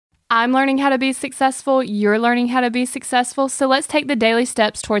I'm learning how to be successful. You're learning how to be successful. So let's take the daily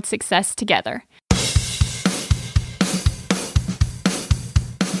steps towards success together.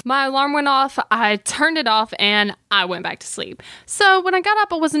 My alarm went off, I turned it off, and I went back to sleep. So when I got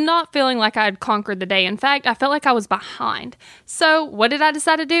up, I was not feeling like I had conquered the day. In fact, I felt like I was behind. So what did I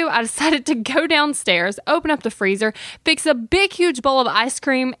decide to do? I decided to go downstairs, open up the freezer, fix a big, huge bowl of ice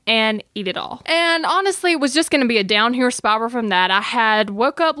cream, and eat it all. And honestly, it was just going to be a downhill spiral from that. I had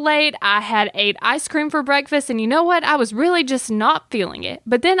woke up late, I had ate ice cream for breakfast, and you know what? I was really just not feeling it.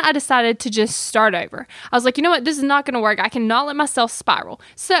 But then I decided to just start over. I was like, you know what? This is not going to work. I cannot let myself spiral.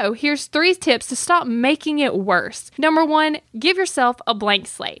 So here's 3 tips to stop making it worse. Number 1, give yourself a blank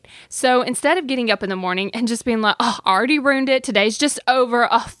slate. So instead of getting up in the morning and just being like, oh, I already ruined it, today's just over,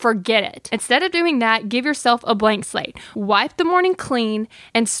 oh, forget it. Instead of doing that, give yourself a blank slate. Wipe the morning clean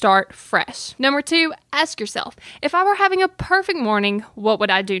and start fresh. Number 2, ask yourself, if I were having a perfect morning, what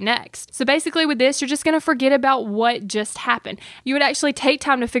would I do next? So basically with this, you're just going to forget about what just happened. You would actually take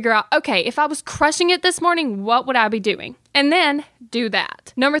time to figure out, okay, if I was crushing it this morning, what would I be doing? And then do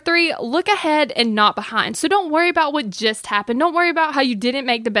that. Number 3, look ahead and not behind. So don't worry about what just happened. Don't worry about how you didn't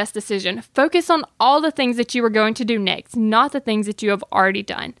make the best decision. Focus on all the things that you are going to do next, not the things that you have already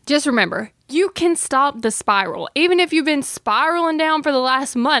done. Just remember, you can stop the spiral. Even if you've been spiraling down for the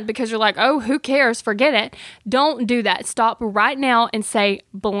last month because you're like, oh, who cares? Forget it. Don't do that. Stop right now and say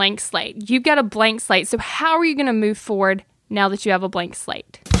blank slate. You've got a blank slate. So how are you going to move forward now that you have a blank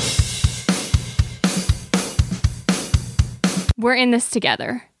slate? We're in this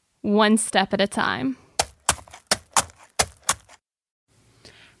together, one step at a time.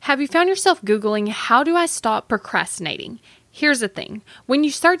 Have you found yourself Googling, how do I stop procrastinating? Here's the thing. When you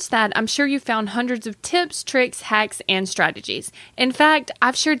search that, I'm sure you found hundreds of tips, tricks, hacks, and strategies. In fact,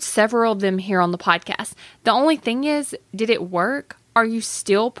 I've shared several of them here on the podcast. The only thing is, did it work? Are you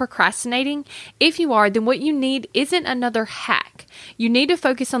still procrastinating? If you are, then what you need isn't another hack. You need to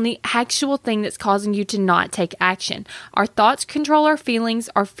focus on the actual thing that's causing you to not take action. Our thoughts control our feelings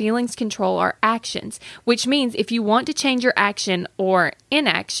control our actions, which means if you want to change your action or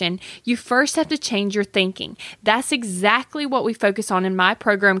inaction, you first have to change your thinking. That's exactly what we focus on in my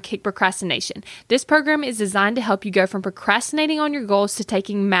program, Kick Procrastination. This program is designed to help you go from procrastinating on your goals to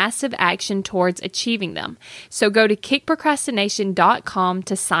taking massive action towards achieving them. So go to kickprocrastination.com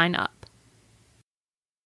to sign up.